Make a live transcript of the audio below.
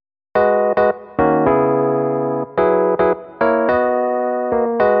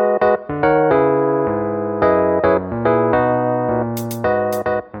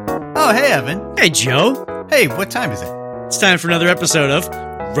Evan. Hey, Joe. Hey, what time is it? It's time for another episode of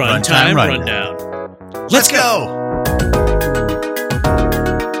Runtime Rundown. Let's go!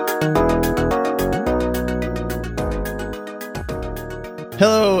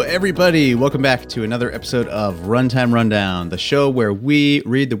 Hello, everybody. Welcome back to another episode of Runtime Rundown, the show where we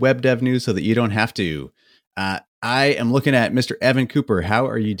read the web dev news so that you don't have to. I am looking at Mr. Evan Cooper. How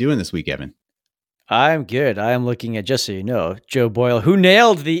are you doing this week, Evan? I'm good. I am looking at, just so you know, Joe Boyle, who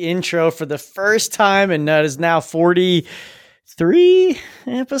nailed the intro for the first time, and that is now 43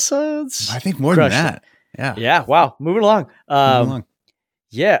 episodes. I think more than that. Yeah. Yeah. Wow. Moving along.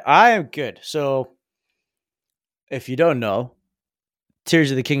 Yeah, I am good. So, if you don't know,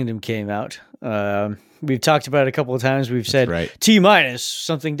 Tears of the Kingdom came out. We've talked about it a couple of times. We've said T-minus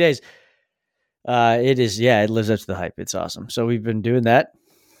something days. It is, it lives up to the hype. It's awesome. So we've been doing that.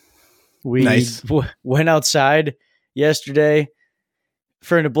 We went outside yesterday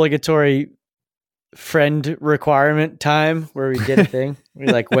for an obligatory friend requirement time where we did a thing.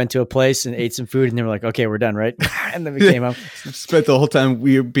 We went to a place and ate some food, and they were like, okay, we're done, right? And then we came up. Spent the whole time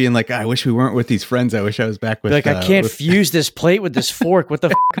we were being like, I wish we weren't with these friends. I wish I was back with... I can't fuse this plate with this fork. What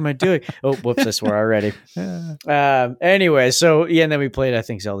the am I doing? Oh, whoops, I swore already. Anyway, so and then we played, I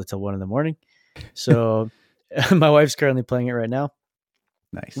think, Zelda till 1 a.m. So my wife's currently playing it right now.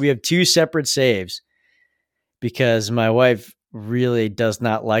 Nice. We have 2 separate saves because my wife really does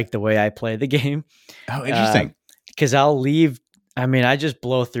not like the way I play the game. Oh, interesting. Because I'll leave. I mean, I just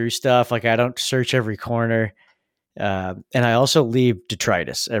blow through stuff. I don't search every corner. And I also leave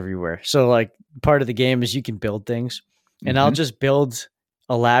detritus everywhere. So part of the game is you can build things, and I'll just build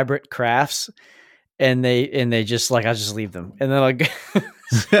elaborate crafts, and they just I'll just leave them. And then I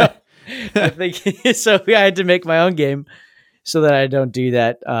think so. I had to make my own game so that I don't do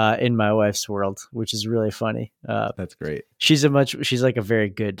that in my wife's world, which is really funny. That's great. She's a very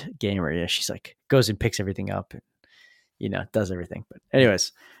good gamer. Yeah, she's goes and picks everything up and does everything. But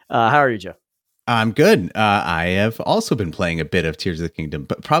anyways, how are you, Joe? I'm good. I have also been playing a bit of Tears of the Kingdom,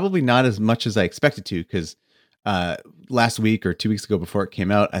 but probably not as much as I expected to, because last week or 2 weeks ago before it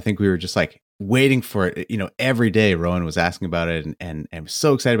came out, I think we were just waiting for it. Every day Rowan was asking about it and I'm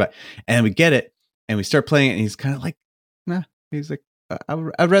so excited about it. And then we get it and we start playing it, and he's kind of nah. He's like,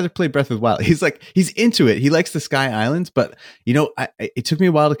 I'd rather play Breath of the Wild. He's he's into it. He likes the Sky Islands, but it took me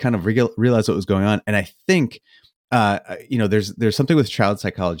a while to kind of realize what was going on. And I think, there's something with child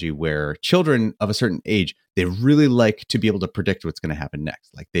psychology where children of a certain age, they really like to be able to predict what's going to happen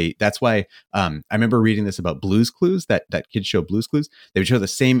next. That's why I remember reading this about Blue's Clues, that kids show Blue's Clues. They would show the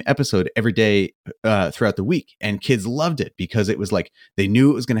same episode every day throughout the week, and kids loved it because it was they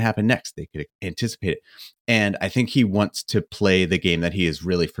knew it was going to happen next. They could anticipate it. And I think he wants to play the game that he is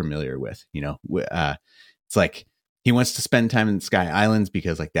really familiar with. It's he wants to spend time in the Sky Islands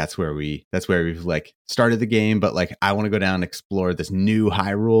because that's where we've started the game. But I want to go down and explore this new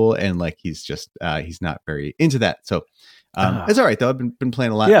Hyrule, and he's just he's not very into that. So it's all right though. I've been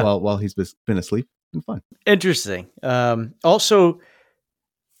playing a lot while he's been asleep. It's been fun. Interesting. Also,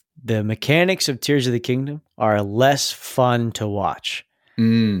 the mechanics of Tears of the Kingdom are less fun to watch.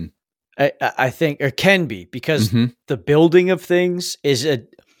 I think, or can be, because the building of things is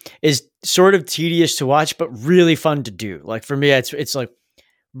sort of tedious to watch, but really fun to do. For me, it's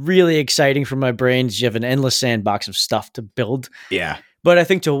really exciting for my brain. You have an endless sandbox of stuff to build. Yeah. But I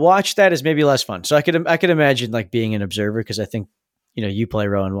think to watch that is maybe less fun. So I could imagine being an observer, because I think, you play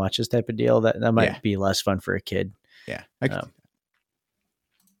Rowan watch this type of deal, that might be less fun for a kid. Yeah.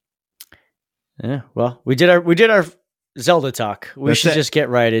 Yeah. Well, we did our Zelda talk. We should just get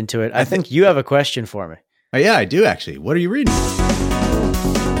right into it. I think you have a question for me. Oh, yeah, I do actually. What are you reading?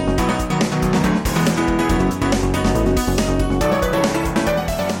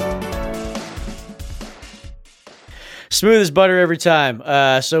 Smooth as butter every time.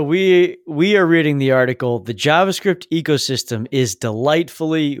 So we are reading the article, "The JavaScript Ecosystem is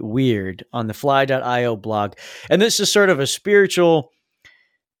Delightfully Weird," on the Fly.io blog. And this is sort of a spiritual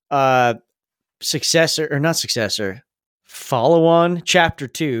follow-on, chapter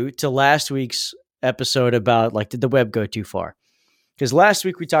 2 to last week's episode about did the web go too far? Because last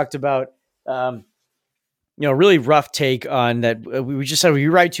week we talked about really rough take on that. We just said we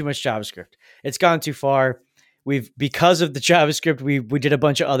write too much JavaScript. It's gone too far. Because of the JavaScript, we did a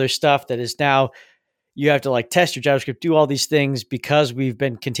bunch of other stuff that is now you have to test your JavaScript, do all these things because we've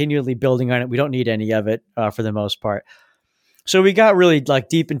been continually building on it. We don't need any of it for the most part. So we got really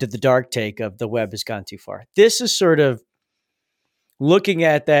deep into the dark take of the web has gone too far. This is sort of looking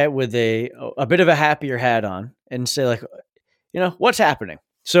at that with a bit of a happier hat on and say what's happening?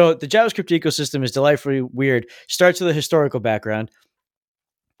 So the JavaScript ecosystem is delightfully weird. Starts with a historical background.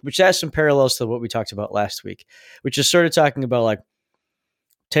 which has some parallels to what we talked about last week, which is sort of talking about like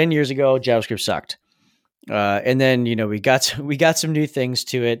 10 years ago, JavaScript sucked. And then, we got some new things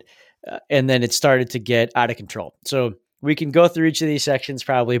to it. And then it started to get out of control. So we can go through each of these sections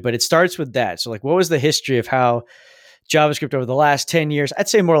probably, but it starts with that. So like, what was the history of how JavaScript over the last 10 years, I'd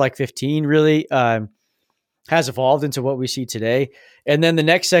say more like 15 really, has evolved into what we see today. And then the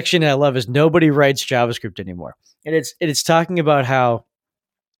next section I love is nobody writes JavaScript anymore. And it's talking about how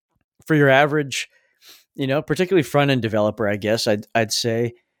for your average, particularly front-end developer, I guess I'd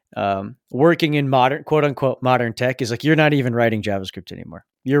say, working in modern, quote unquote, modern tech is like, you're not even writing JavaScript anymore.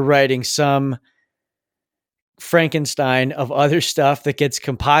 You're writing some Frankenstein of other stuff that gets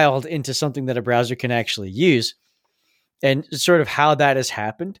compiled into something that a browser can actually use, and sort of how that has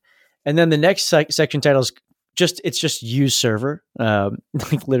happened. And then the next section title is just use server.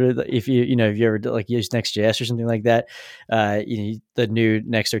 Like literally, if you ever like use Next.js or something like that, the new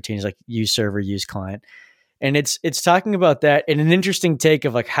Next 13 is like use server, use client. And it's talking about that in an interesting take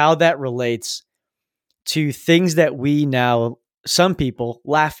of like how that relates to things that we now, some people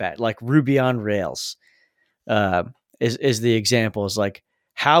laugh at, like Ruby on Rails, is the example, is like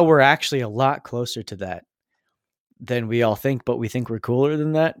how we're actually a lot closer to that than we all think, but we think we're cooler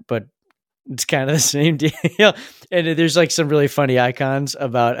than that. But it's kind of the same deal. And there's like some really funny icons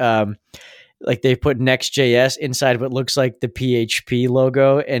about, like they put Next.js inside what looks like the PHP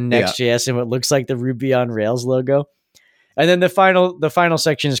logo and Next.js and what looks like the Ruby on Rails logo. And then the final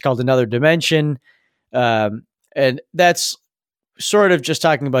section is called Another Dimension. And that's sort of just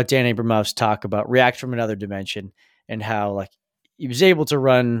talking about Dan Abramov's talk about React from Another Dimension and how like he was able to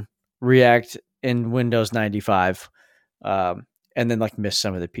run React in Windows 95, and then like miss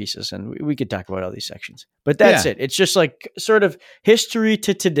some of the pieces. And we could talk about all these sections, but that's it. It's just like sort of history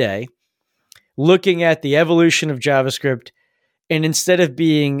to today, looking at the evolution of JavaScript. And instead of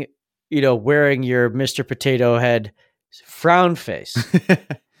being, wearing your Mr. Potato Head frown face,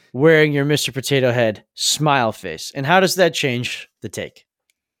 wearing your Mr. Potato Head smile face. And how does that change the take?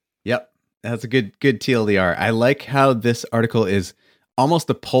 Yep. That's a good TLDR. I like how this article is almost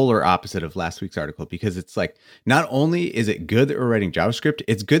the polar opposite of last week's article, because it's like, not only is it good that we're writing JavaScript,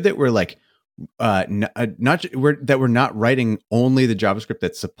 it's good that we're like, we're not writing only the JavaScript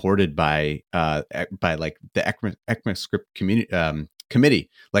that's supported by like the ECMAScript committee.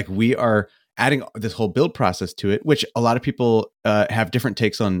 Like we are adding this whole build process to it, which a lot of people have different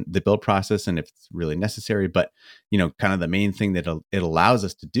takes on the build process and if it's really necessary. But kind of the main thing that it allows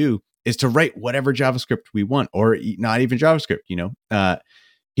us to do is to write whatever JavaScript we want, or not even JavaScript.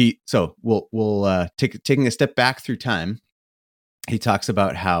 We'll taking a step back through time. He talks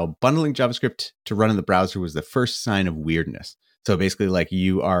about how bundling JavaScript to run in the browser was the first sign of weirdness. So basically, like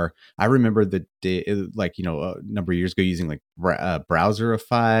I remember the day, like, a number of years ago, using like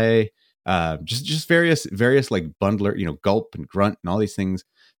Browserify, just various like bundler, Gulp and Grunt and all these things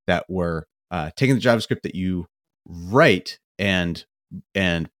that were taking the JavaScript that you write and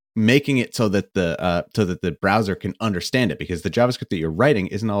making it so that the browser can understand it, because the JavaScript that you're writing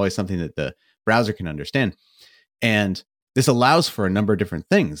isn't always something that the browser can understand. And this allows for a number of different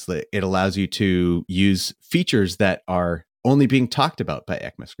things. It allows you to use features that are only being talked about by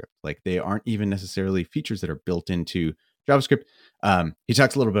ECMAScript. Like they aren't even necessarily features that are built into JavaScript. He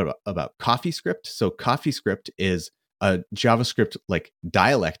talks a little bit about CoffeeScript. So CoffeeScript is a JavaScript like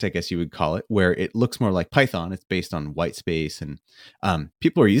dialect, I guess you would call it, where it looks more like Python. It's based on whitespace, and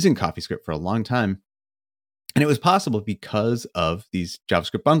people are using CoffeeScript for a long time. And it was possible because of these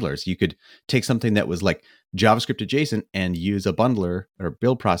JavaScript bundlers. You could take something that was like JavaScript adjacent and use a bundler or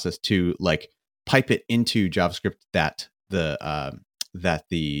build process to like pipe it into JavaScript that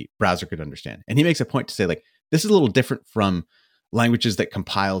the browser could understand. And he makes a point to say like, this is a little different from languages that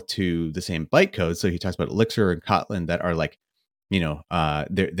compile to the same bytecode. So he talks about Elixir and Kotlin that are like,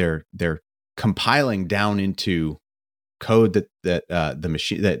 they're compiling down into code that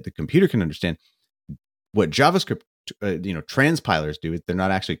the computer can understand. What JavaScript, transpilers do is they're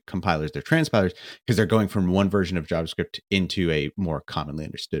not actually compilers, they're transpilers, because they're going from one version of JavaScript into a more commonly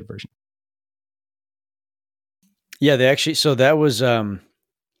understood version. Yeah, they actually, so that was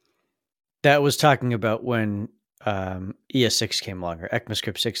talking about when ES6 came along, or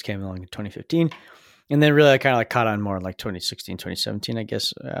ECMAScript 6 came along in 2015. And then really I kind of like caught on more in like 2016, 2017, I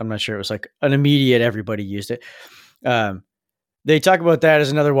guess. I'm not sure. It was like an immediate, everybody used it. They talk about that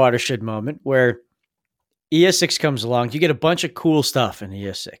as another watershed moment where ES6 comes along. You get a bunch of cool stuff in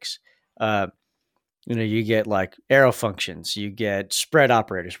ES6. You get like arrow functions, you get spread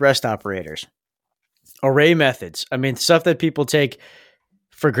operators, REST operators, array methods. I mean, stuff that people take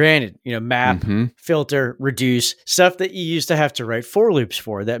for granted, map, filter, reduce, stuff that you used to have to write for loops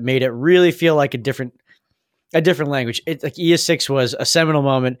for that made it really feel like a different language. It, like ES6 was a seminal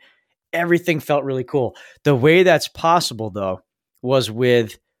moment. Everything felt really cool. The way that's possible, though, was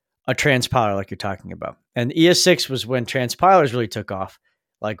with a transpiler like you're talking about. And ES6 was when transpilers really took off,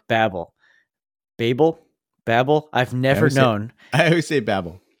 like Babel. Babel? I've never known. I always say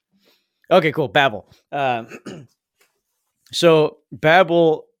Babel. Okay, cool. Babel. So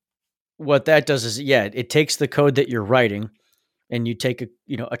Babel, what that does is, it takes the code that you're writing and you take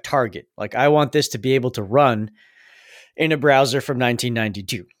a target. Like, I want this to be able to run in a browser from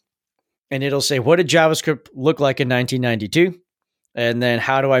 1992. And it'll say, what did JavaScript look like in 1992? And then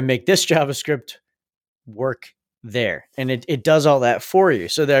how do I make this JavaScript work there? And it does all that for you.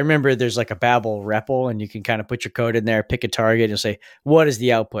 So that I remember there's like a Babel REPL, and you can kind of put your code in there, pick a target, and say, what is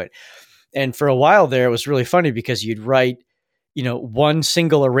the output? And for a while there, it was really funny because you'd write, one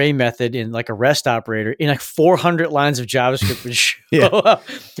single array method in like a REST operator in like 400 lines of JavaScript would show up.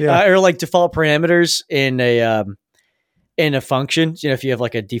 Or like default parameters in a function. If you have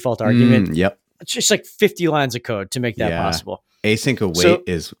like a default argument, it's just like 50 lines of code to make that possible. Async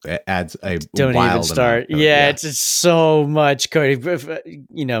await adds a don't wild even start. It's so much code. God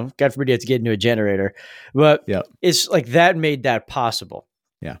forbid you have to get into a generator, but it's like that made that possible.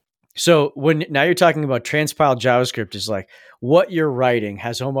 So now you're talking about transpiled JavaScript, is like what you're writing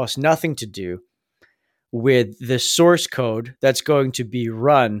has almost nothing to do with the source code that's going to be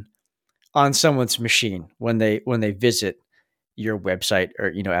run on someone's machine when they visit your website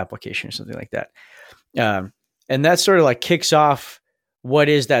or application or something like that. And that sort of like kicks off what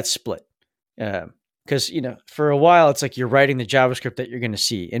is that split. Because for a while it's like you're writing the JavaScript that you're going to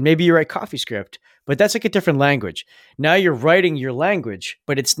see, and maybe you write CoffeeScript, but that's like a different language. Now you're writing your language,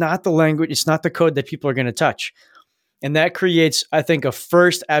 but it's not the language, it's not the code that people are going to touch. And that creates, I think, a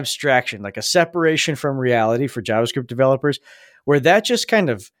first abstraction, like a separation from reality for JavaScript developers, where that just kind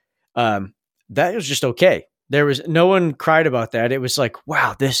of, that was just okay. There was no one cried about that. It was like,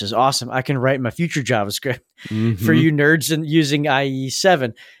 wow, this is awesome. I can write my future JavaScript for you nerds and using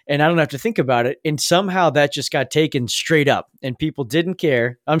IE7, and I don't have to think about it. And somehow that just got taken straight up, and people didn't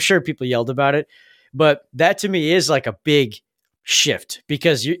care. I'm sure people yelled about it, but that to me is like a big shift,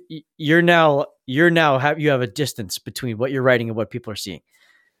 because you have a distance between what you're writing and what people are seeing.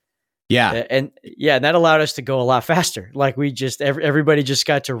 And that allowed us to go a lot faster. Like everybody just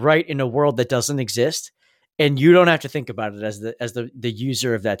got to write in a world that doesn't exist. And you don't have to think about it as the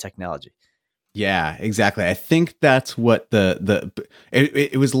user of that technology. Yeah, exactly. I think that's what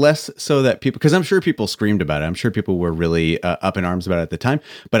it was less so that people, because I'm sure people screamed about it. I'm sure people were really up in arms about it at the time.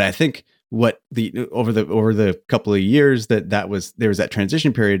 But I think what over the couple of years there was that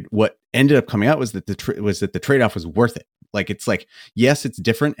transition period, what ended up coming out was that the trade-off was worth it. Like, it's like, yes, it's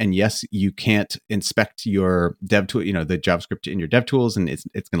different, and yes, you can't inspect your dev tool, the JavaScript in your dev tools, and it's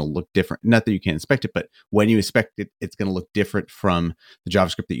going to look different. Not that you can't inspect it, but when you inspect it, it's going to look different from the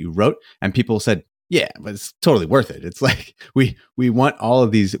JavaScript that you wrote. And people said, yeah, but it's totally worth it. It's like, we want all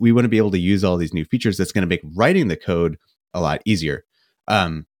of these, we want to be able to use all these new features that's going to make writing the code a lot easier.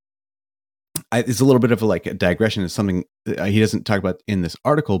 It's a little bit of a digression. It's something he doesn't talk about in this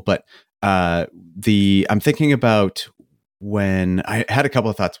article, but I'm thinking about when I had a couple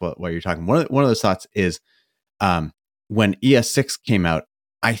of thoughts while you're talking. One of those thoughts is when ES6 came out,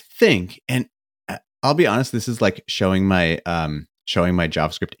 I think, and I'll be honest, this is like showing my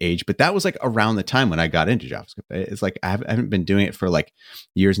JavaScript age, but that was like around the time when I got into JavaScript. It's like I haven't been doing it for like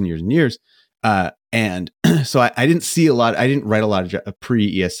years and years and years. And so I didn't see I didn't write a lot of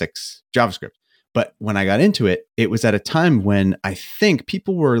pre-ES6 JavaScript. But when I got into it, it was at a time when I think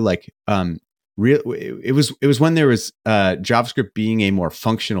people were like, it was when there was JavaScript being a more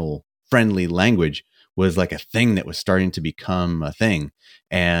functional friendly language was like a thing that was starting to become a thing.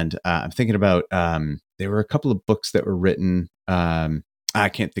 And I'm thinking about, there were a couple of books that were written. I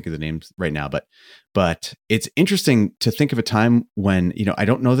can't think of the names right now, but it's interesting to think of a time when, I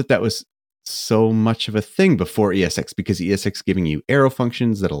don't know that was so much of a thing before ES6, because ES6 giving you arrow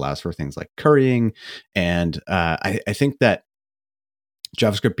functions that allows for things like currying. And I think that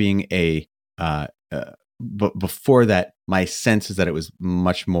JavaScript being but before that, my sense is that it was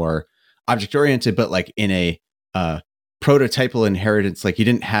much more object oriented, but like in a prototypal inheritance. Like, you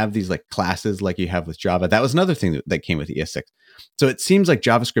didn't have these like classes like you have with Java. That was another thing that came with ES6. So it seems like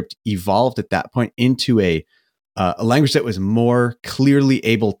JavaScript evolved at that point into a language that was more clearly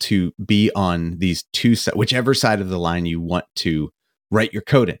able to be on these whichever side of the line you want to write your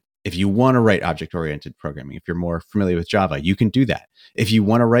code in. If you want to write object-oriented programming, if you're more familiar with Java, you can do that. If you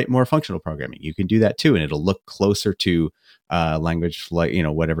want to write more functional programming, you can do that too, and it'll look closer to language like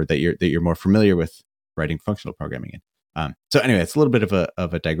whatever that you're more familiar with writing functional programming in. So anyway, it's a little bit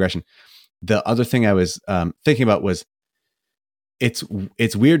of a digression. The other thing I was thinking about was it's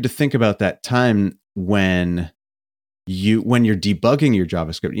weird to think about that time when you're debugging your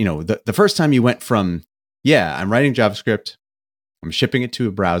JavaScript. The first time you went from I'm writing JavaScript, I'm shipping it to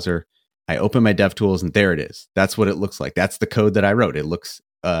a browser, I open my DevTools, and there it is. That's what it looks like. That's the code that I wrote. It looks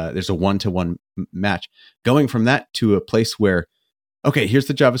there's a 1-to-1 match. Going from that to a place where, okay, here's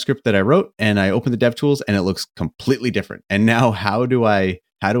the JavaScript that I wrote, and I open the DevTools, and it looks completely different. And now how do I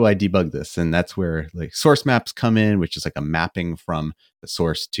debug this? And that's where like source maps come in, which is like a mapping from the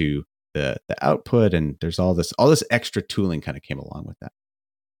source to the output. And there's all this extra tooling kind of came along with that.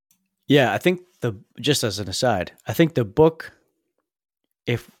 Yeah, I think just as an aside, I think the book,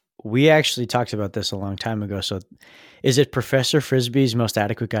 if we actually talked about this a long time ago, so is it Professor Frisbee's Most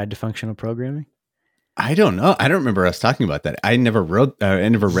Adequate Guide to Functional Programming? I don't know. I don't remember us talking about that. I never read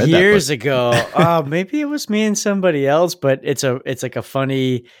years that ago. Maybe it was me and somebody else, but it's like a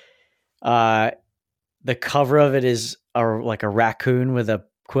funny. The cover of it is like a raccoon with a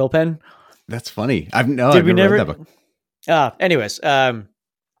quill pen. That's funny. I've never read that book. Anyways,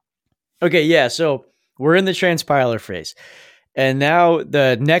 okay, yeah. So we're in the transpiler phase, and now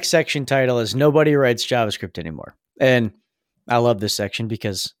the next section title is "Nobody Writes JavaScript Anymore," and I love this section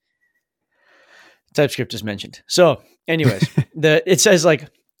because TypeScript is mentioned. So anyways, it says like,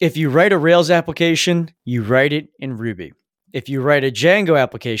 if you write a Rails application, you write it in Ruby. If you write a Django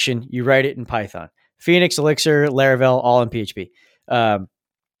application, you write it in Python. Phoenix, Elixir, Laravel, all in PHP.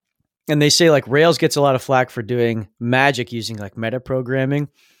 And they say like Rails gets a lot of flack for doing magic using like metaprogramming.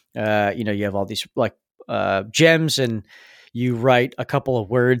 You have all these like gems, and you write a couple of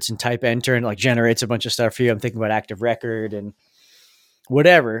words and type enter, and like generates a bunch of stuff for you. I'm thinking about Active Record and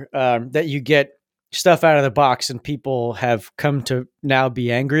whatever, that you get stuff out of the box, and people have come to now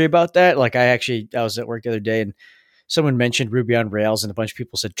be angry about that. Like I was at work the other day, and someone mentioned Ruby on Rails, and a bunch of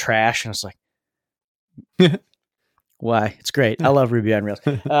people said trash, and I was like, why? It's great. I love Ruby on Rails.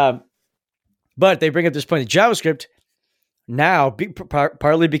 But they bring up this point that JavaScript now,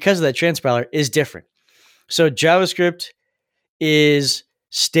 partly because of that transpiler, is different. So JavaScript is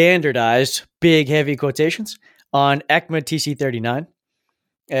standardized, big, heavy quotations, on ECMA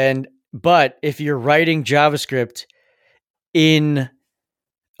TC39. But if you're writing JavaScript in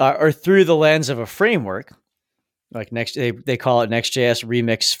or through the lens of a framework, like they call it Next.js,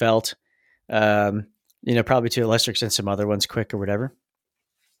 Remix, Svelte, probably to a lesser extent some other ones, Quick or whatever,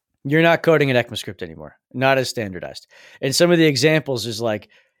 you're not coding an ECMAScript anymore, not as standardized. And some of the examples is like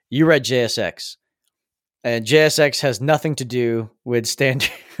you read JSX, and JSX has nothing to do with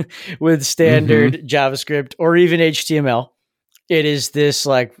standard JavaScript or even HTML. It is this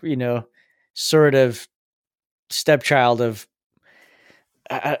like, sort of stepchild of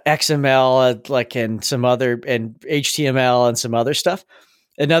XML, like, and some other, and HTML and some other stuff.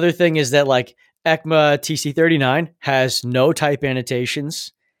 Another thing is that like ECMA TC39 has no type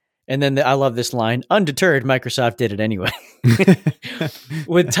annotations. And then I love this line, undeterred, Microsoft did it anyway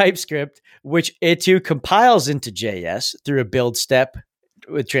with TypeScript, which it too compiles into JS through a build step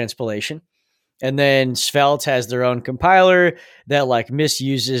with transpilation. And then Svelte has their own compiler that like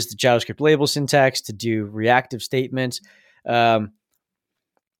misuses the JavaScript label syntax to do reactive statements. There's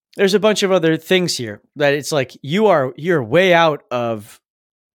a bunch of other things here that it's like you're way out of.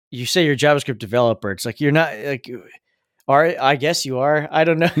 You say you're a JavaScript developer. It's like you're not like. Or I guess you are. I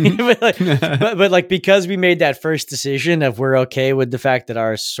don't know. but like because we made that first decision of we're okay with the fact that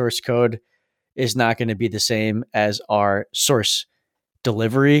our source code is not going to be the same as our source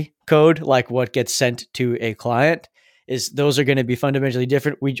delivery code, like what gets sent to a client, is those are going to be fundamentally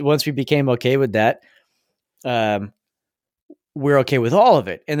different. Once we became okay with that, we're okay with all of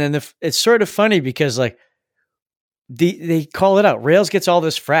it. And then it's sort of funny because like they call it out. Rails gets all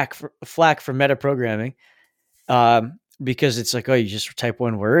this flack for metaprogramming. Because it's like, oh, you just type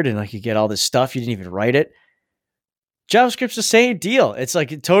one word and like you get all this stuff. You didn't even write it. JavaScript's the same deal. It's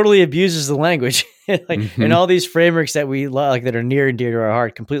like it totally abuses the language. And all these frameworks that we like that are near and dear to our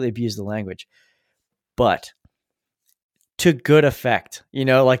heart completely abuse the language. But to good effect,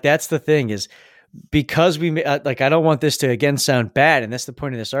 like that's the thing is because we like, I don't want this to again sound bad. And that's the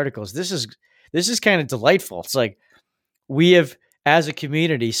point of this article is this is kind of delightful. It's like we have, as a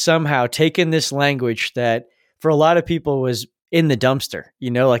community, somehow taken this language that for a lot of people was in the dumpster,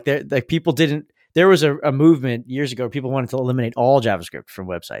 like people didn't, there was a movement years ago, people wanted to eliminate all JavaScript from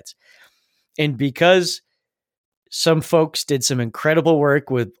websites. And because some folks did some incredible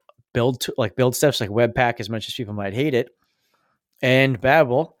work with build stuff like Webpack, as much as people might hate it, and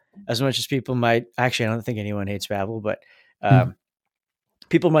Babel, as much as people might. Actually, I don't think anyone hates Babel, but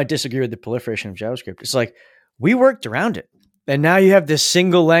people might disagree with the proliferation of JavaScript. It's like we worked around it, and now you have this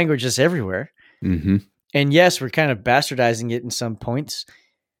single language that's everywhere. Mm-hmm. And yes, we're kind of bastardizing it in some points,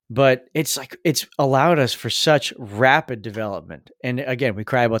 but it's allowed us for such rapid development. And again, we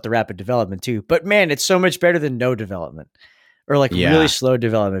cry about the rapid development too, but man, it's so much better than no development or really slow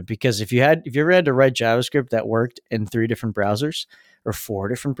development. Because if you ever had to write JavaScript that worked in 3 different browsers or 4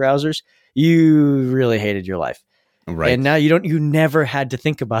 different browsers, you really hated your life. Right. And now you never had to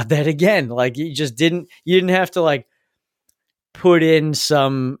think about that again. Like you didn't have to like put in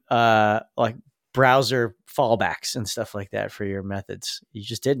some like browser fallbacks and stuff like that for your methods. You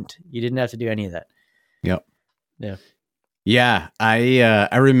didn't have to do any of that. Yep. Yeah. Yeah.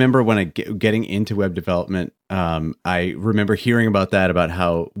 I remember when getting into web development, I remember hearing about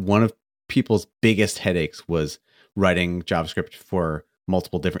how one of people's biggest headaches was writing JavaScript for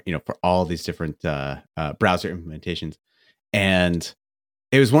multiple different, for all these different browser implementations. And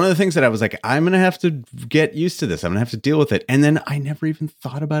it was one of the things that I was like, I'm going to have to get used to this. I'm going to have to deal with it. And then I never even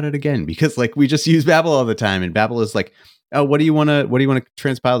thought about it again because like we just use Babel all the time. And Babel is like, oh, what do you want to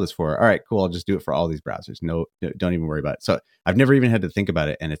transpile this for? All right, cool. I'll just do it for all these browsers. No, don't even worry about it. So I've never even had to think about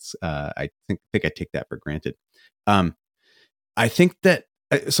it. And it's, I think I take that for granted. I think that,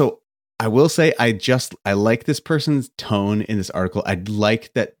 so I will say, I like this person's tone in this article. I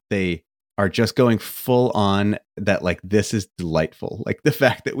like that they are just going full on that, like, this is delightful. Like the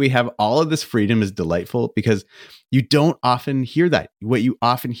fact that we have all of this freedom is delightful because you don't often hear that. What you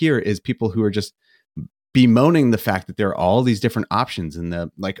often hear is people who are just bemoaning the fact that there are all these different options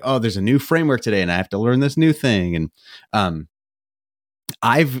and oh, there's a new framework today and I have to learn this new thing. And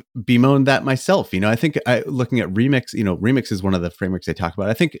I've bemoaned that myself. I think looking at Remix, Remix is one of the frameworks I talk about.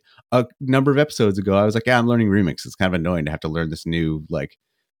 I think a number of episodes ago, I was like, yeah, I'm learning Remix. It's kind of annoying to have to learn this new, like,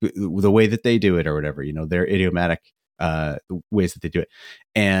 the way that they do it or whatever, their idiomatic ways that they do it.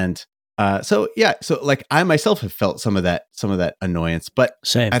 And so like I myself have felt some of that annoyance, but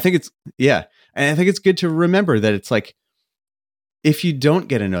same. I think it's good to remember that it's like, if you don't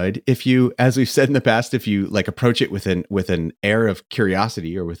get annoyed, if you, as we've said in the past, if you like approach it with an air of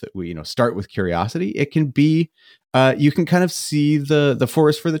curiosity or start with curiosity, it can be, you can kind of see the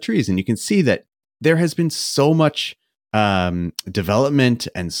forest for the trees, and you can see that there has been so much development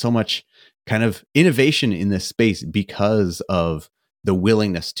and so much kind of innovation in this space because of the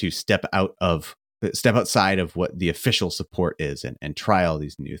willingness to step outside of what the official support is and try all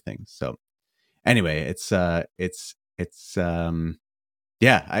these new things. So anyway, I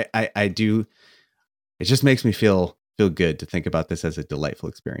do. It just makes me feel good to think about this as a delightful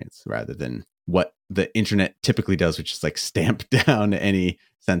experience rather than what the internet typically does, which is like stamp down any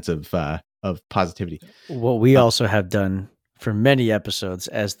sense of positivity. What we also have done for many episodes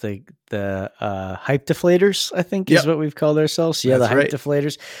as the hype deflators, I think is what we've called ourselves. Yeah, that's the hype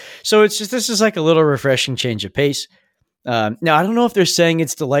deflators. So it's just, this is like a little refreshing change of pace. Now, I don't know if they're saying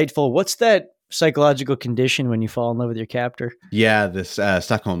it's delightful. What's that psychological condition when you fall in love with your captor? Yeah, this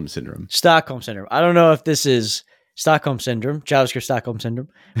Stockholm syndrome. Stockholm syndrome. I don't know if this is Stockholm syndrome, JavaScript Stockholm syndrome.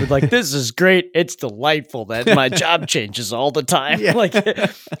 With like, this is great. It's delightful that my job changes all the time. Yeah. Like,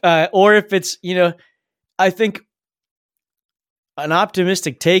 or if it's, I think an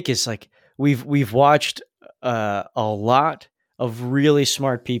optimistic take is like we've watched a lot of really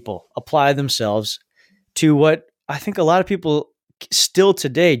smart people apply themselves to what I think a lot of people still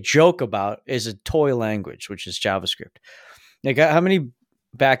today joke about is a toy language, which is JavaScript. Like, how many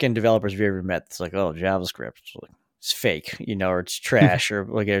back-end developers have you ever met? It's like, oh, JavaScript, it's fake, or it's trash, or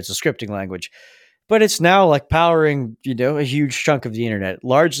like it's a scripting language. But it's now like powering, a huge chunk of the internet,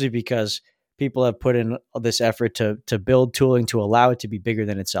 largely because people have put in this effort to build tooling to allow it to be bigger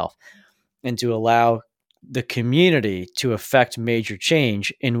than itself and to allow the community to affect major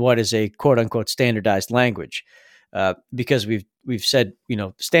change in what is a quote unquote standardized language. Because we've said,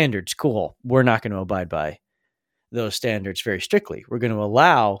 standards, cool. We're not going to abide by those standards very strictly. We're going to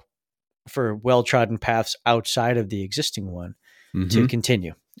allow for well-trodden paths outside of the existing one to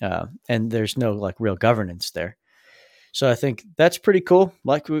continue. And there's no like real governance there. So I think that's pretty cool.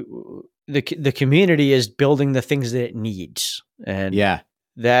 Like the community is building the things that it needs. And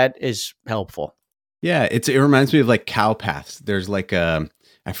that is helpful. Yeah. It reminds me of like cow paths. There's like,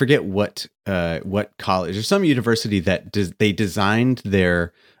 I forget what college or some university that they designed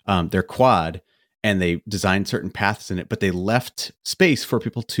their quad and they designed certain paths in it, but they left space for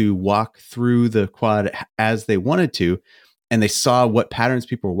people to walk through the quad as they wanted to, and they saw what patterns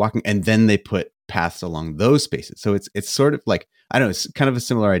people were walking, and then they put paths along those spaces. So it's sort of like I don't know, it's kind of a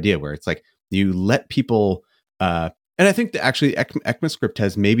similar idea where it's like you let people, and I think that actually ECMAScript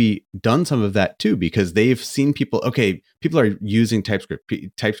has maybe done some of that too, because they've seen people are using TypeScript.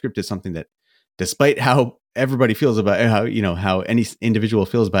 TypeScript is something that, despite how everybody feels about it, how any individual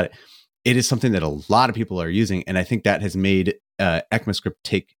feels about it, it is something that a lot of people are using. And I think that has made ECMAScript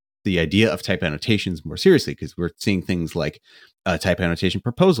take the idea of type annotations more seriously, because we're seeing things like a type annotation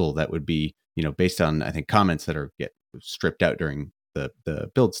proposal that would be, based on, I think, comments that get stripped out during the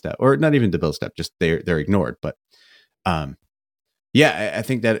build step, or not even the build step, just they're ignored. But I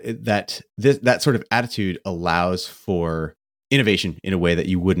think that sort of attitude allows for innovation in a way that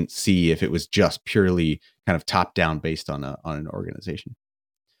you wouldn't see if it was just purely kind of top down based on an organization.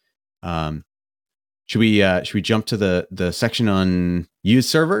 Should we jump to the section on use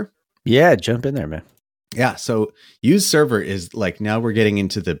server? Yeah, jump in there, man. Yeah. So use server is like, now we're getting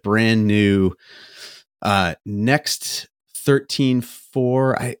into the brand new Next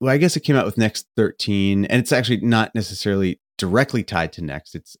 13.4. I guess it came out with Next 13, and it's actually not necessarily directly tied to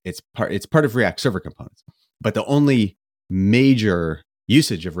Next. It's part of React Server Components, but the only major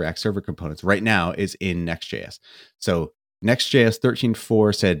usage of React Server Components right now is in Next.js. So Next.js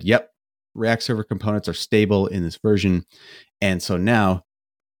 13.4 said, yep, React Server Components are stable in this version. And so now,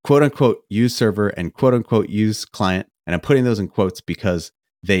 quote unquote, use server and quote unquote use client, and I'm putting those in quotes because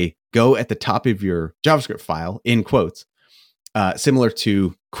they go at the top of your JavaScript file in quotes, similar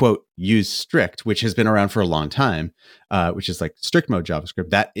to quote use strict, which has been around for a long time, which is like strict mode JavaScript.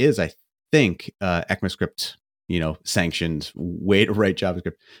 That is, I think, ECMAScript, sanctioned way to write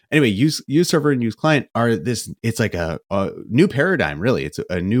JavaScript. Anyway, use server and use client are this. It's like a new paradigm, really. It's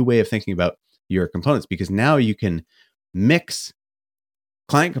a new way of thinking about your components, because now you can mix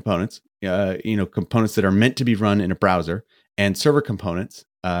client components, components that are meant to be run in a browser, and server components,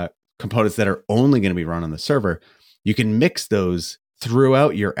 components that are only going to be run on the server. You can mix those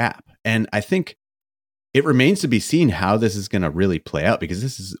throughout your app. And I think it remains to be seen how this is going to really play out, because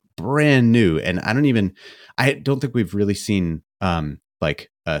this is brand new. And I don't think we've really seen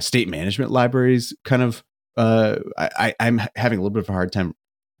state management libraries kind of, I'm having a little bit of a hard time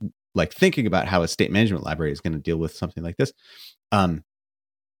like thinking about how a state management library is going to deal with something like this.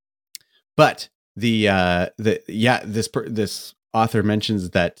 But this author mentions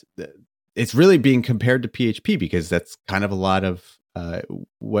that it's really being compared to PHP, because that's kind of a lot of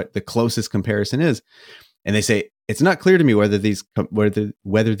what the closest comparison is. And they say, it's not clear to me whether these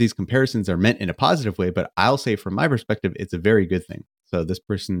comparisons are meant in a positive way, but I'll say from my perspective, it's a very good thing. So this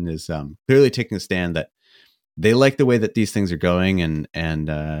person is clearly taking a stand that they like the way that these things are going, and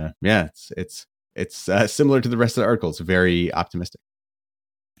it's similar to the rest of the article. It's very optimistic.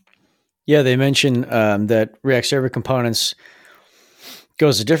 Yeah, they mention that React Server Components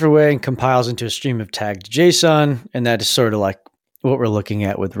goes a different way and compiles into a stream of tagged JSON, and that is sort of like what we're looking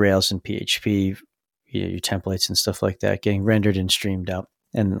at with Rails and PHP. Your templates and stuff like that getting rendered and streamed out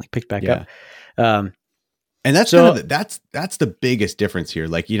and like picked back up. And that's that's the biggest difference here.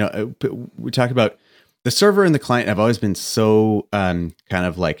 Like, we talk about the server and the client have always been so kind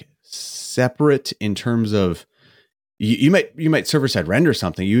of like separate in terms of you might server side render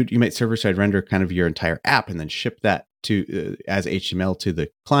something. You might server side render kind of your entire app and then ship that to as HTML to the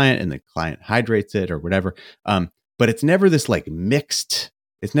client, and the client hydrates it or whatever. But it's never this like mixed.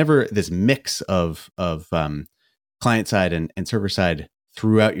 It's never this mix of client side and server side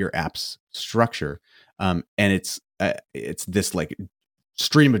throughout your app's structure. And it's this like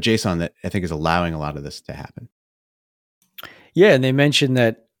stream of JSON that I think is allowing a lot of this to happen. Yeah, and they mentioned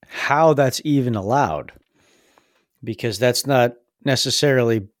that how that's even allowed, because that's not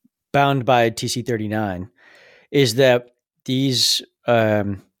necessarily bound by TC39, is that these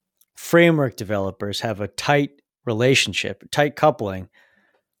framework developers have a tight relationship, tight coupling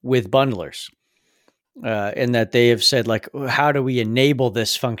with bundlers, and that they have said, like, how do we enable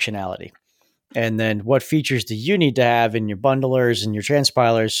this functionality? And then what features do you need to have in your bundlers and your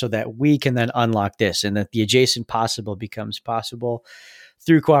transpilers so that we can then unlock this, and that the adjacent possible becomes possible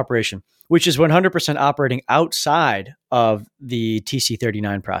through cooperation, which is 100% operating outside of the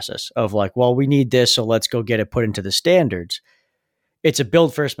TC39 process of like, well, we need this, so let's go get it put into the standards. It's a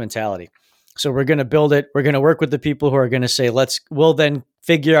build first mentality. So we're going to build it. We're going to work with the people who are going to say, we'll then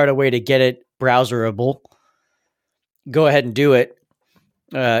figure out a way to get it browserable. Go ahead and do it.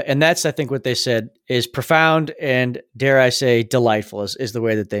 And that's, I think, what they said is profound and, dare I say, delightful is the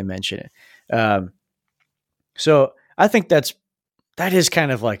way that they mention it. So I think that is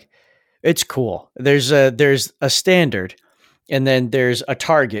kind of like, it's cool. There's a standard, and then there's a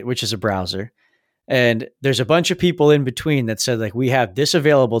target, which is a browser. And there's a bunch of people in between that said, like, we have this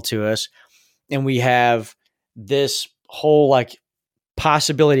available to us, and we have this whole like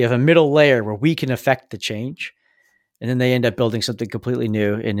possibility of a middle layer where we can affect the change. And then they end up building something completely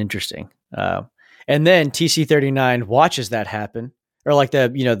new and interesting. And then TC39 watches that happen, or like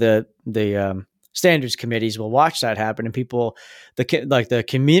the standards committees will watch that happen, and people, the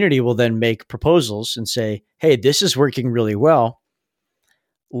community will then make proposals and say, hey, this is working really well.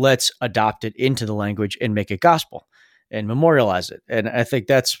 Let's adopt it into the language and make it gospel and memorialize it. And I think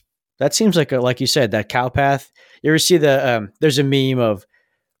that seems like you said, that cow path. You ever see there's a meme of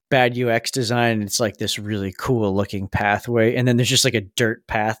bad UX design, and it's like this really cool looking pathway, and then there's just like a dirt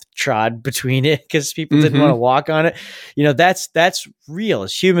path trod between it because people didn't want to walk on it. That's real.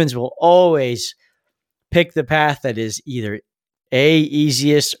 As humans, will always pick the path that is either A,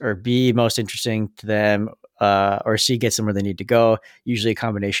 easiest, or B, most interesting to them, or C, gets them where they need to go, usually a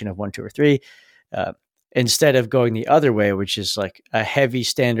combination of 1, 2, or 3, instead of going the other way, which is like a heavy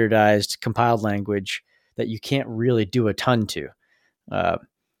standardized compiled language that you can't really do a ton to.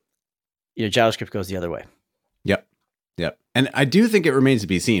 JavaScript goes the other way. Yep. And I do think it remains to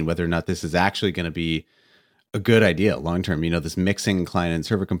be seen whether or not this is actually going to be a good idea long term. This mixing client and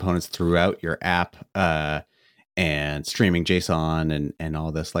server components throughout your app, and streaming JSON and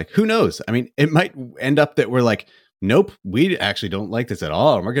all this. Like, who knows? I mean, it might end up that we're like, nope, we actually don't like this at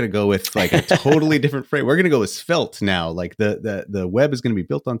all, and we're going to go with like a totally different frame. We're going to go with Svelte now. Like the web is going to be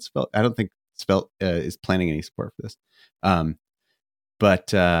built on Svelte. I don't think Svelte is planning any support for this.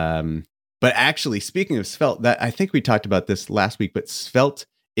 But actually, speaking of Svelte, that I think we talked about this last week, but Svelte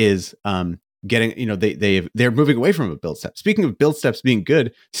is getting, they're moving away from a build step. Speaking of build steps being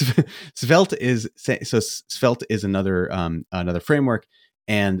good, Svelte is another framework,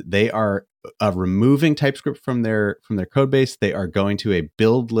 and they are removing TypeScript from their code base. They are going to a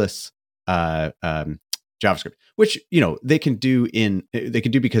buildless JavaScript, which they can do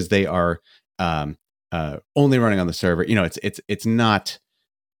because they are only running on the server. It's not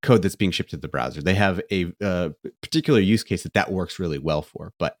code that's being shipped to the browser. They have a particular use case that works really well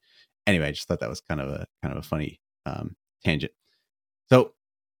for. But anyway, I just thought that was kind of a funny tangent. So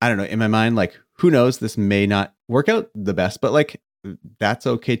I don't know, in my mind, like, who knows, this may not work out the best, but like, that's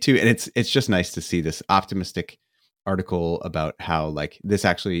okay too. And it's just nice to see this optimistic article about how like this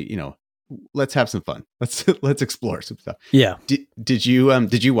actually, let's have some fun. Let's explore some stuff. Yeah. Did you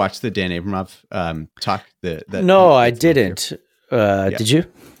watch the Dan Abramov talk? No, I didn't. Did you?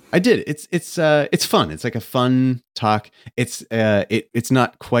 I did. It's fun. It's like a fun talk. It's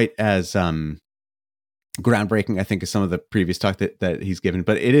not quite as groundbreaking, I think, as some of the previous talk that he's given,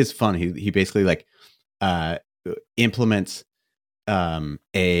 but it is fun. He basically like implements a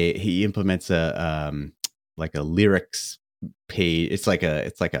like a lyrics page. It's like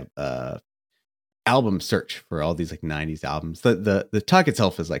a album search for all these like 90s albums. The talk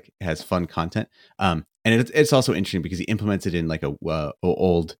itself has fun content. And it's also interesting because he implements it in like a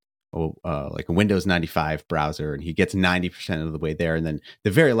like a Windows 95 browser, and he gets 90% of the way there. And then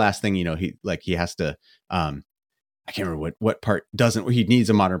the very last thing, he has to, I can't remember what part doesn't, he needs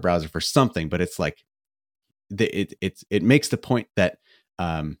a modern browser for something, but it's like, it makes the point that,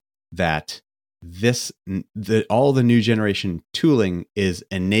 that all the new generation tooling is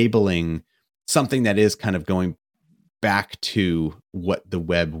enabling something that is kind of going back to what the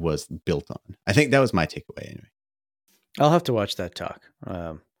web was built on. I think that was my takeaway anyway. I'll have to watch that talk.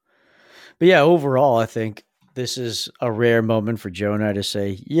 But yeah, overall, I think this is a rare moment for Joe and I to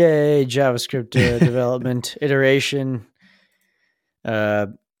say, yay, JavaScript development, iteration, blah,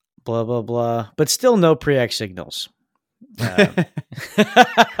 blah, blah, but still no pre-X signals.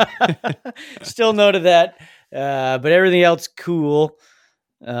 Still no to that. But everything else, cool.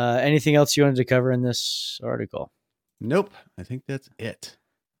 Anything else you wanted to cover in this article? Nope. I think that's it.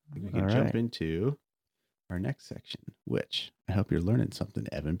 I think we can jump into our next section, which I hope you're learning something,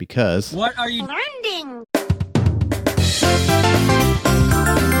 Evan, because... What are you learning?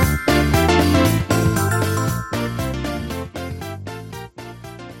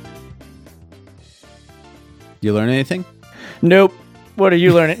 You learn anything? Nope. What are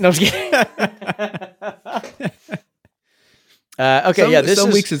you learning? No, I'm just kidding. Okay, some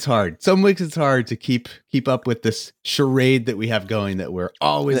weeks it's hard. Some weeks it's hard to keep up with this charade that we have going, that we're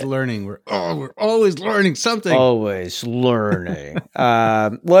always learning. We're always learning something. Always learning.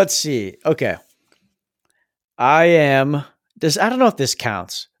 Let's see. Okay. I don't know if this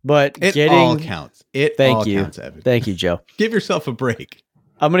counts, but it all counts. Thank you. Counts, Evan. Thank you, Joe. Give yourself a break.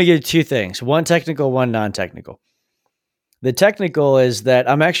 I'm going to give you two things. One technical, one non-technical. The technical is that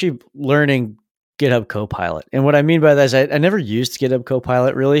I'm actually learning GitHub Copilot. And what I mean by that is I never used GitHub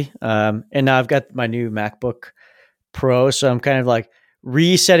Copilot really. And now I've got my new MacBook Pro. So I'm kind of like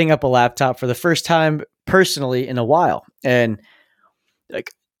resetting up a laptop for the first time personally in a while, and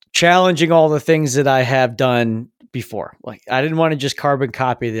like challenging all the things that I have done before. Like I didn't want to just carbon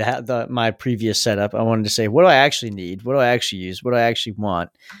copy my previous setup. I wanted to say, what do I actually need? What do I actually use? What do I actually want?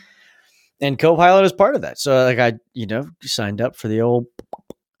 And Copilot is part of that. So like I, signed up for the old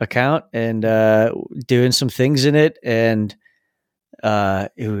account and doing some things in it, and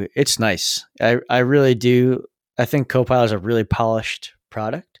it's nice. I really do. I think Copilot is a really polished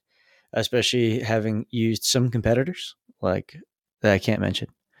product, especially having used some competitors like that I can't mention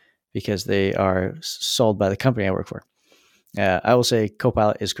because they are sold by the company I work for. I will say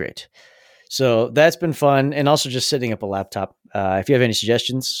Copilot is great. So that's been fun. And also just setting up a laptop. If you have any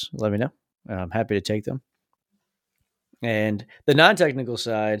suggestions, let me know. I'm happy to take them. And the non-technical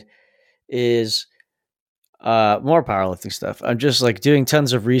side is more powerlifting stuff. I'm just like doing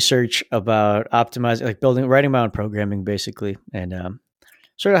tons of research about optimizing, like writing my own programming basically, and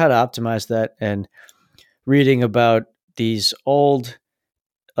sort of how to optimize that, and reading about these old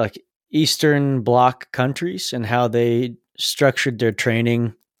like Eastern Bloc countries and how they structured their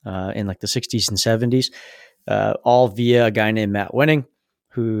training in like the 60s and 70s, all via a guy named Matt Wenning,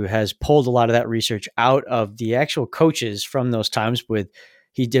 who has pulled a lot of that research out of the actual coaches from those times.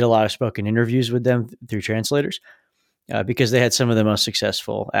 He did a lot of spoken interviews with them through translators because they had some of the most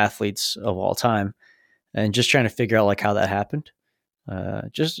successful athletes of all time, and just trying to figure out like how that happened.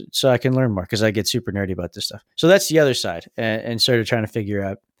 Just so I can learn more, because I get super nerdy about this stuff. So that's the other side, and sort of trying to figure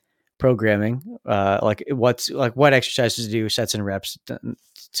out programming, like what exercises to do, sets and reps,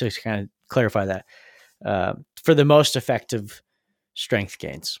 to kind of clarify that for the most effective strength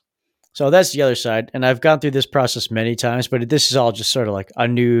gains. So that's the other side. And I've gone through this process many times, but this is all just sort of like a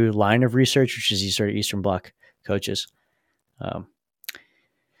new line of research, which is these sort of Eastern Bloc coaches.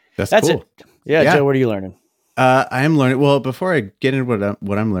 That's cool. It. Yeah, Joe, what are you learning? I am learning. Well, before I get into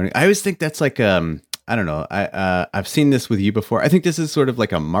what I'm learning, I always think that's like, I don't know. I've seen this with you before. I think this is sort of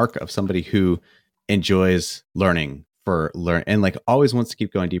like a mark of somebody who enjoys learning and like always wants to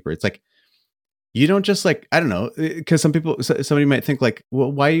keep going deeper. It's like, you don't just like, I don't know, because somebody might think like, well,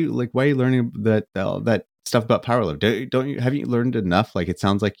 why are you learning that stuff about powerlifting? Haven't you learned enough? Like, it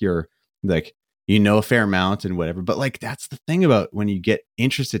sounds like you're like, a fair amount and whatever, but like, that's the thing about when you get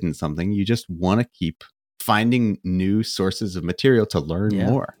interested in something, you just want to keep finding new sources of material to learn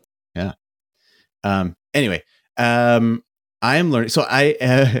more. Yeah. Anyway, I am learning. So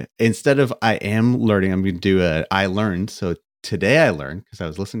instead of I am learning, I'm going to do I learned. So today I learned, because I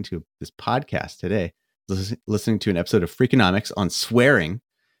was listening to this podcast today, listening to an episode of Freakonomics on swearing.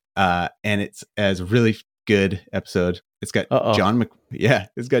 And it's a really good episode. It's got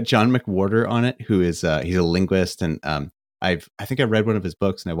it's got John McWhorter on it, who is he's a linguist, and I think I read one of his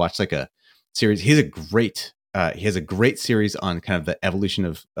books, and I watched like a series. He has a great series on kind of the evolution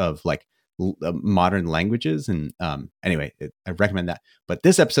of like modern languages, and anyway, I recommend that. But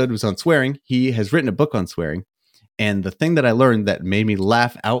this episode was on swearing. He has written a book on swearing, and the thing that I learned that made me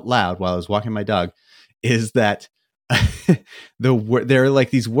laugh out loud while I was walking my dog is that there are like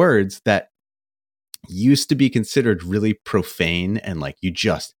these words that used to be considered really profane, and like you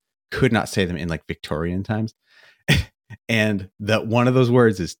just could not say them in like Victorian times. And that one of those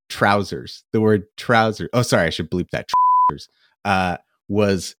words is trousers. The word trouser. Oh, sorry, I should bleep that. Trousers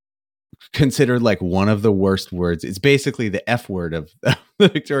was considered like one of the worst words. It's basically the F word of the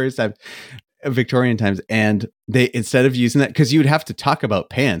Victorian times. And they, instead of using that, because you would have to talk about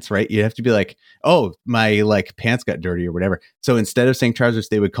pants, right? You'd have to be like, oh, my like pants got dirty or whatever. So instead of saying trousers,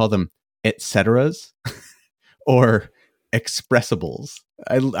 they would call them et ceteras or expressibles.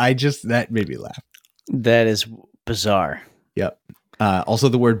 I just, that made me laugh. That is bizarre. Yep. Also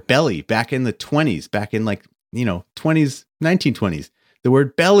the word belly back in the 20s, back in like, 1920s, the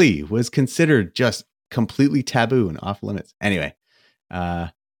word belly was considered just completely taboo and off limits. Anyway,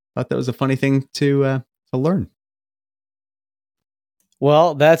 thought that was a funny thing to learn.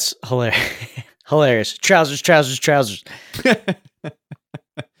 Well, that's hilarious. Hilarious. Trousers.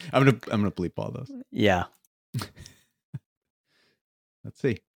 I'm gonna bleep all those. Yeah. Let's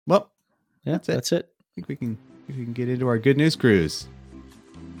see. Well, yeah, that's it. I think we can get into our good news cruise.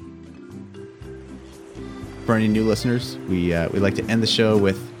 For any new listeners, we like to end the show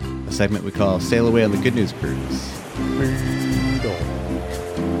with a segment we call "Sail Away on the Good News Cruise."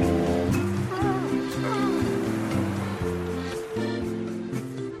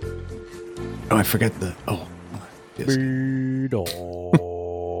 Oh, I forgot the. Oh, yes.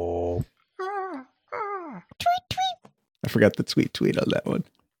 I forgot the tweet on that one.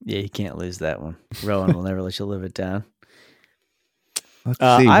 Yeah, you can't lose that one. Rowan will never let you live it down. Let's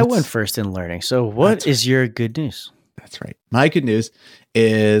see. I went first in learning. So what is your good news? That's right. My good news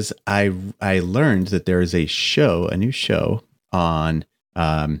is I learned that there is a new show on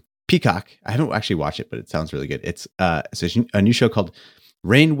Peacock. I haven't actually watched it, but it sounds really good. It's a new show called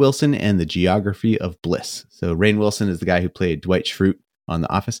Rainn Wilson and the Geography of Bliss. So Rainn Wilson is the guy who played Dwight Schrute on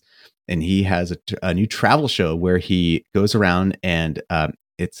The Office, and he has a new travel show where he goes around and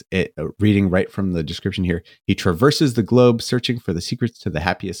reading right from the description here. He traverses the globe searching for the secrets to the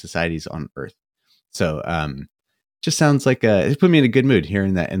happiest societies on Earth. So just sounds like it put me in a good mood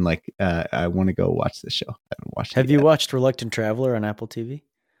hearing that, and like I want to go watch this show. I haven't watched it Have you yet. watched Reluctant Traveler on Apple TV?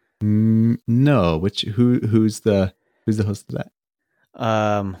 No. Who's the host of that?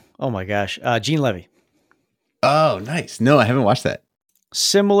 Oh my gosh, Gene Levy. Oh, nice. No, I haven't watched that.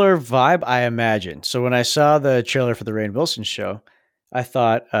 Similar vibe, I imagine. So when I saw the trailer for the Rainn Wilson show, I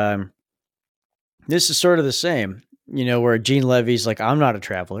thought this is sort of the same, where Gene Levy's like, I'm not a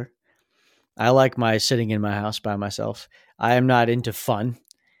traveler. I like my sitting in my house by myself. I am not into fun.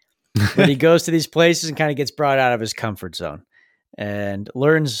 But he goes to these places and kind of gets brought out of his comfort zone and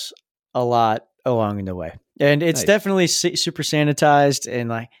learns a lot along the way. And it's definitely super sanitized and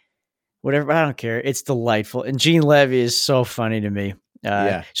like whatever, but I don't care. It's delightful. And Gene Levy is so funny to me.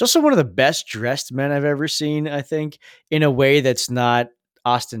 He's also one of the best dressed men I've ever seen, I think, in a way that's not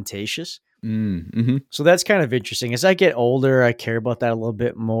ostentatious. Mm-hmm. So that's kind of interesting. As I get older, I care about that a little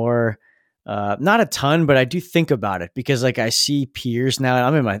bit more. Not a ton, but I do think about it because like I see peers now.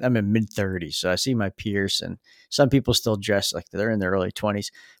 I'm in mid 30s, so I see my peers, and some people still dress like they're in their early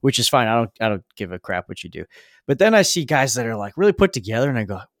 20s, which is fine. I don't give a crap what you do. But then I see guys that are like really put together, and I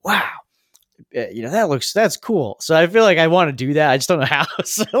go, wow, that's cool. So I feel like I want to do that. I just don't know how.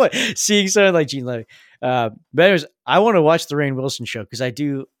 So like, seeing someone like Gene Levy. But anyways, I want to watch the Rainn Wilson show because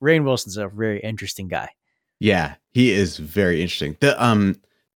Rainn Wilson's a very interesting guy. Yeah, he is very interesting.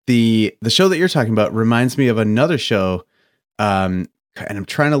 The show that you're talking about reminds me of another show, and I'm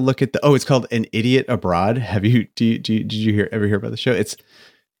trying to look at it's called An Idiot Abroad. Did you ever hear about the show?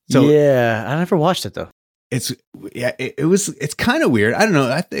 Yeah, I never watched it though. It's kind of weird. I don't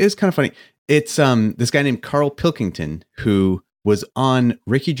know. It was kind of funny. It's this guy named Carl Pilkington who was on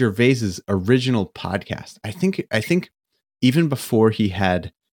Ricky Gervais's original podcast. I think even before he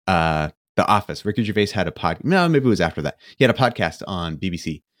had The Office, Ricky Gervais had a podcast. No, maybe it was after that. He had a podcast on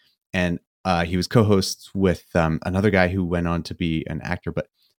BBC. And he was co-hosts with another guy who went on to be an actor. But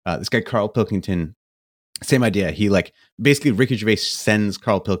this guy, Carl Pilkington, same idea. He basically Ricky Gervais sends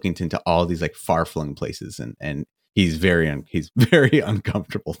Carl Pilkington to all these like far-flung places, and he's very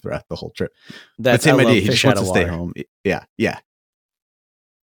uncomfortable throughout the whole trip. But same idea. He just wants to stay home. Yeah.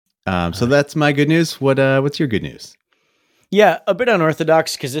 So that's my good news. What's your good news? Yeah, a bit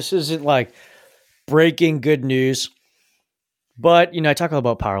unorthodox because this isn't like breaking good news. But, I talk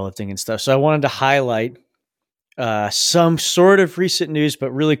about powerlifting and stuff. So I wanted to highlight some sort of recent news,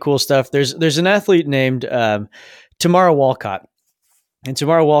 but really cool stuff. There's an athlete named Tamara Walcott. And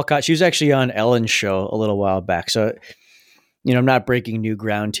Tamara Walcott, she was actually on Ellen's show a little while back. So, I'm not breaking new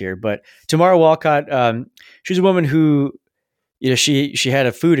ground here. But Tamara Walcott, she's a woman who, she had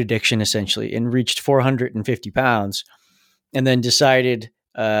a food addiction essentially and reached 450 pounds. And then decided,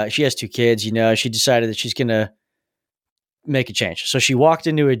 she has 2 kids, she decided that she's going to make a change. So she walked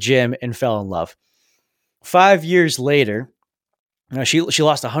into a gym and fell in love. 5 years later, she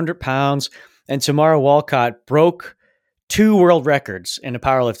lost 100 pounds, and Tamara Walcott broke 2 world records in a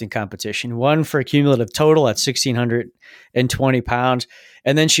powerlifting competition, one for a cumulative total at 1,620 pounds.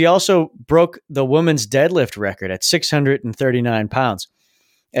 And then she also broke the women's deadlift record at 639 pounds.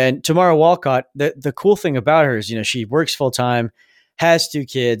 And Tamara Walcott, the cool thing about her is, she works full time, has 2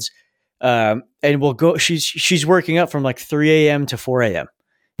 kids, and will go. She's working up from like 3 a.m. to 4 a.m.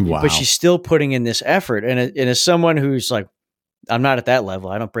 Wow. But she's still putting in this effort. And as someone who's like, I'm not at that level.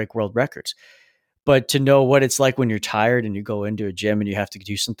 I don't break world records. But to know what it's like when you're tired and you go into a gym and you have to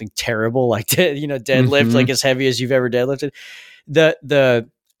do something terrible, like deadlift, like as heavy as you've ever deadlifted, the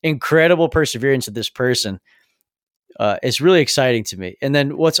incredible perseverance of this person is really exciting to me. And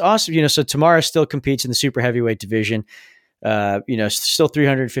then what's awesome, so Tamara still competes in the super heavyweight division. Still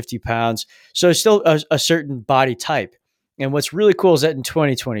 350 pounds. So still a certain body type. And what's really cool is that in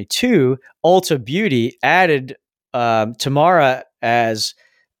 2022, Ulta Beauty added Tamara as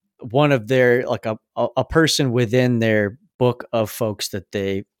one of their, like a person within their book of folks that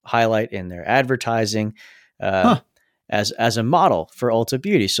they highlight in their advertising as a model for Ulta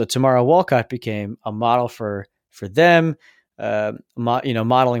Beauty. So Tamara Walcott became a model for them,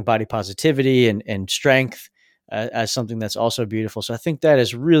 modeling body positivity and strength as something that's also beautiful. So I think that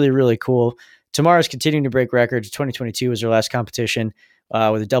is really, really cool. Tamara's continuing to break records. 2022 was her last competition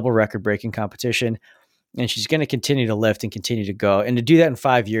with a double record breaking competition. and she's going to continue to lift and continue to go. And to do that in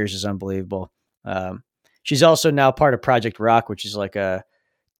 5 years is unbelievable. She's also now part of Project Rock, which is like a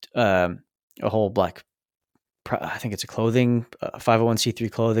whole I think it's a clothing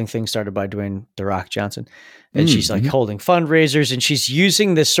 501c3 clothing thing started by Dwayne "The Rock" Johnson, and she's like holding fundraisers, and she's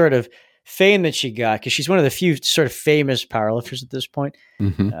using this sort of fame that she got because she's one of the few sort of famous powerlifters at this point,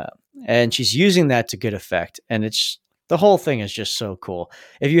 and she's using that to good effect. And it's the whole thing is just so cool.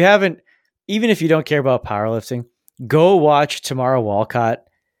 If you haven't, even if you don't care about powerlifting, go watch Tamara Walcott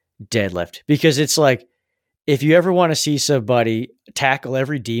deadlift, because it's like, if you ever want to see somebody tackle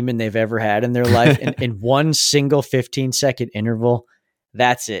every demon they've ever had in their life in one single 15-second interval,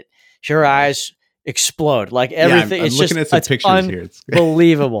 that's it. Her eyes explode, like everything. I'm it's looking just at some pictures here. It's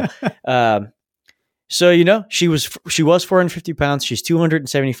unbelievable. So, she was 450 pounds. She's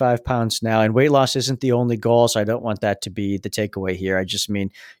 275 pounds now, and weight loss isn't the only goal. So I don't want that to be the takeaway here. I just mean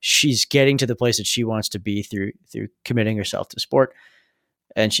she's getting to the place that she wants to be through committing herself to sport.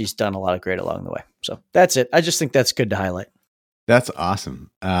 And she's done a lot of great along the way. So that's it. I just think that's good to highlight. That's awesome.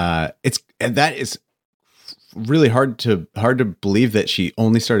 That is really hard to believe that she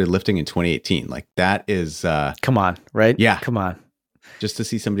only started lifting in 2018. Like that is come on, right? Yeah. Come on. Just to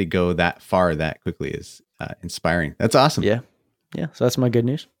see somebody go that far that quickly is inspiring. That's awesome. Yeah. Yeah. So that's my good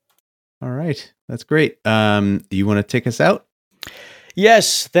news. All right. That's great. Do you want to take us out?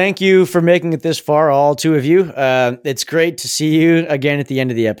 Yes. Thank you for making it this far, all two of you. It's great to see you again at the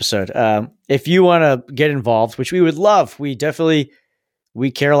end of the episode. If you want to get involved, which we would love, we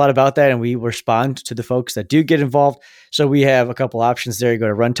care a lot about that, and we respond to the folks that do get involved. So we have a couple options there. You go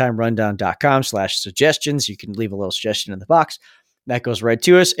to runtimerundown.com/suggestions. You can leave a little suggestion in the box. That goes right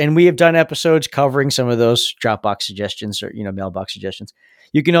to us. And we have done episodes covering some of those Dropbox suggestions or, mailbox suggestions.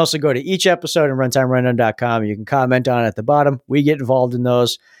 You can also go to each episode at runtimerundown.com. You can comment on it at the bottom. We get involved in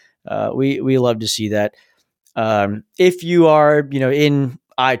those. We love to see that. If you are, in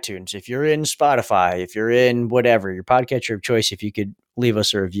iTunes, if you're in Spotify, if you're in whatever, your podcatcher of choice, if you could leave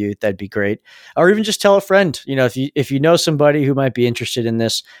us a review, that'd be great. Or even just tell a friend, if you know somebody who might be interested in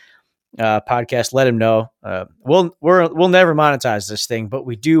this podcast, let them know. We'll never monetize this thing, but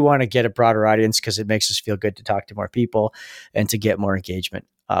we do want to get a broader audience because it makes us feel good to talk to more people and to get more engagement.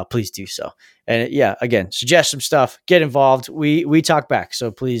 Please do so. And again, suggest some stuff, get involved. We talk back.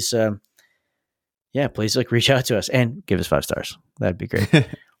 So please, please reach out to us and give us 5 stars. That'd be great.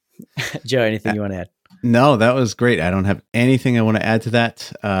 Joe, anything you want to add? No, that was great. I don't have anything I want to add to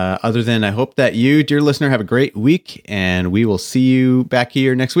that other than I hope that you, dear listener, have a great week, and we will see you back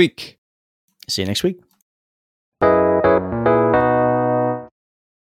here next week. See you next week.